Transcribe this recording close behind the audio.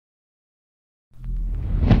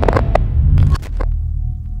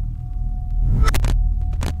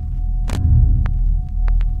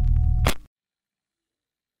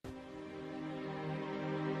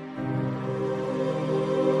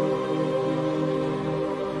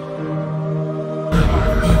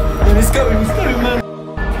coming, man.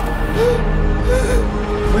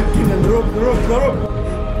 Wait, Kenan, the rope.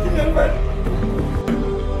 Kenan, man.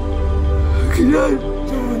 Kenan,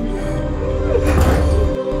 John.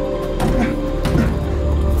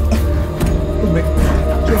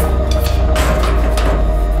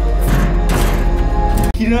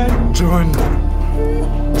 Kenan. John.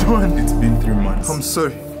 It's been 3 months. I'm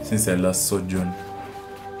sorry. Since I last saw John.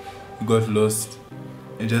 He got lost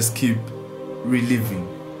and just keep reliving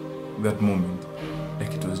that moment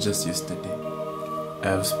like it was just yesterday. I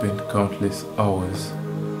have spent countless hours,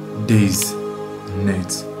 days, and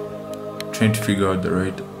nights trying to figure out the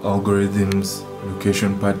right algorithms,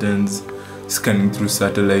 location patterns, scanning through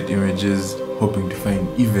satellite images, hoping to find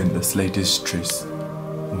even the slightest trace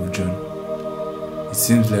of John. It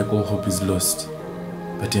seems like all hope is lost,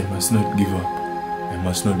 but I must not give up. I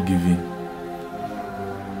must not give in.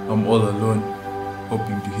 I'm all alone,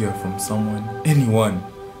 hoping to hear from someone, anyone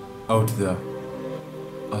out there.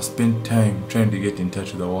 I've spent time trying to get in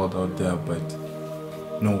touch with the world out there, but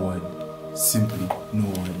no word. Simply no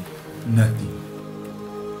word. Nothing.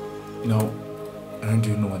 Now, I don't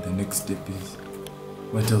even know what the next step is.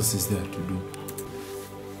 What else is there to do?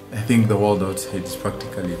 I think the world outside is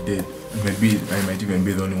practically dead. Maybe I might even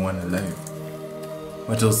be the only one alive.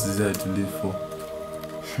 What else is there to live for?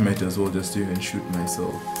 Might as well just even shoot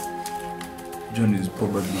myself. John is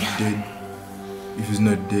probably dead. If he's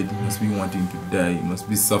not dead, he must be wanting to die. He must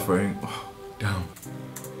be suffering. Oh, damn.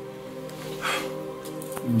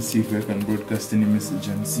 Let me see if I can broadcast any message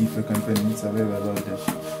and see if I can find any survivor about that.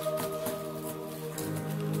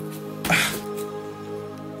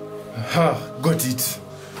 Aha, got it.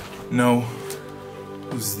 Now,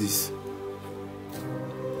 who's this?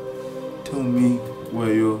 Tell me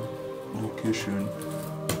where your location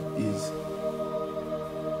is.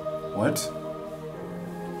 What?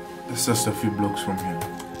 That's just a few blocks from here.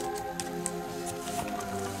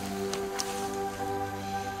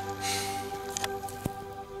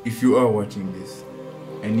 If you are watching this,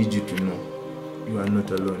 I need you to know you are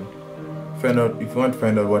not alone. If you want to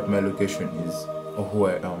find out what my location is or who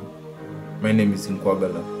I am, my name is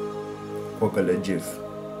Nkwagala Jeff,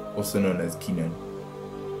 also known as Kenan.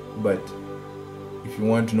 But if you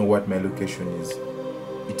want to know what my location is,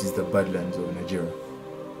 it is the Badlands of Nigeria.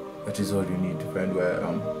 That is all you need to find where I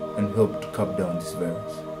am and help to cap down this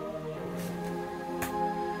virus.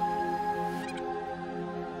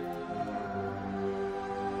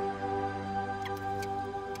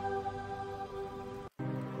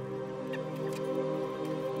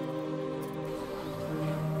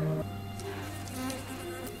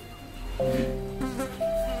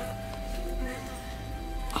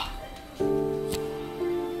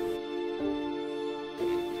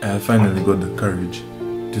 I finally got the courage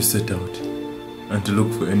to set out and to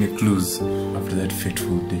look for any clues after that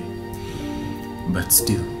fateful day. But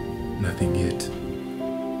still, nothing yet.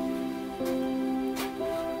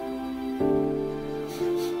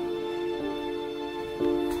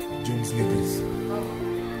 John's necklace.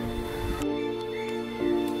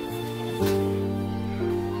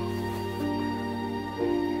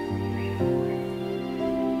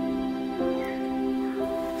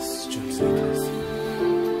 This is John's necklace.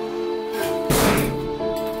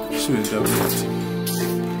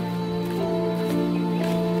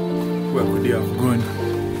 Where could they have gone?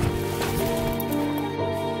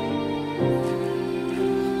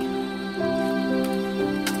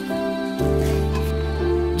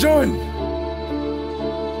 John!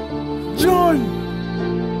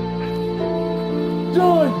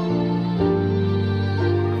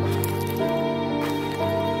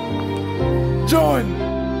 John!